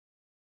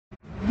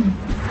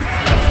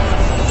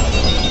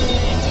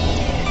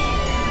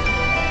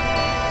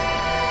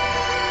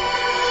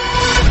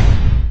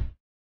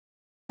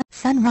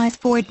Sunrise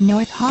Ford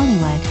North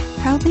Hollywood,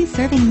 proudly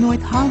serving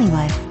North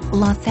Hollywood,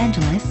 Los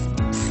Angeles,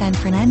 San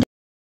Fernando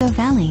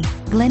Valley,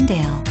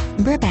 Glendale,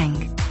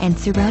 Burbank, and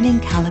surrounding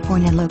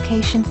California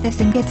locations. This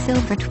INGOT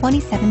Silver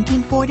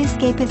 2017 Ford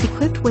Escape is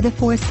equipped with a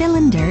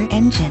 4-cylinder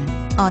engine,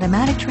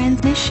 automatic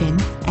transmission,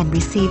 and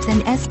receives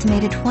an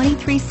estimated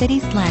 23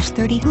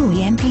 city/30 Hui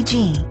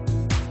mpg.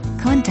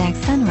 Contact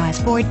Sunrise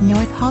Ford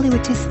North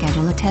Hollywood to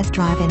schedule a test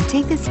drive and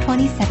take this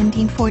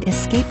 2017 Ford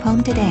Escape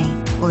home today,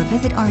 or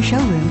visit our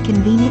showroom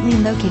conveniently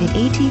located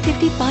at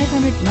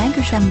 5500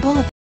 Lankershim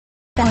Blvd,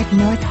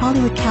 North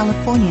Hollywood,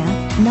 California,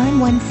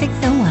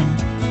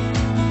 91601.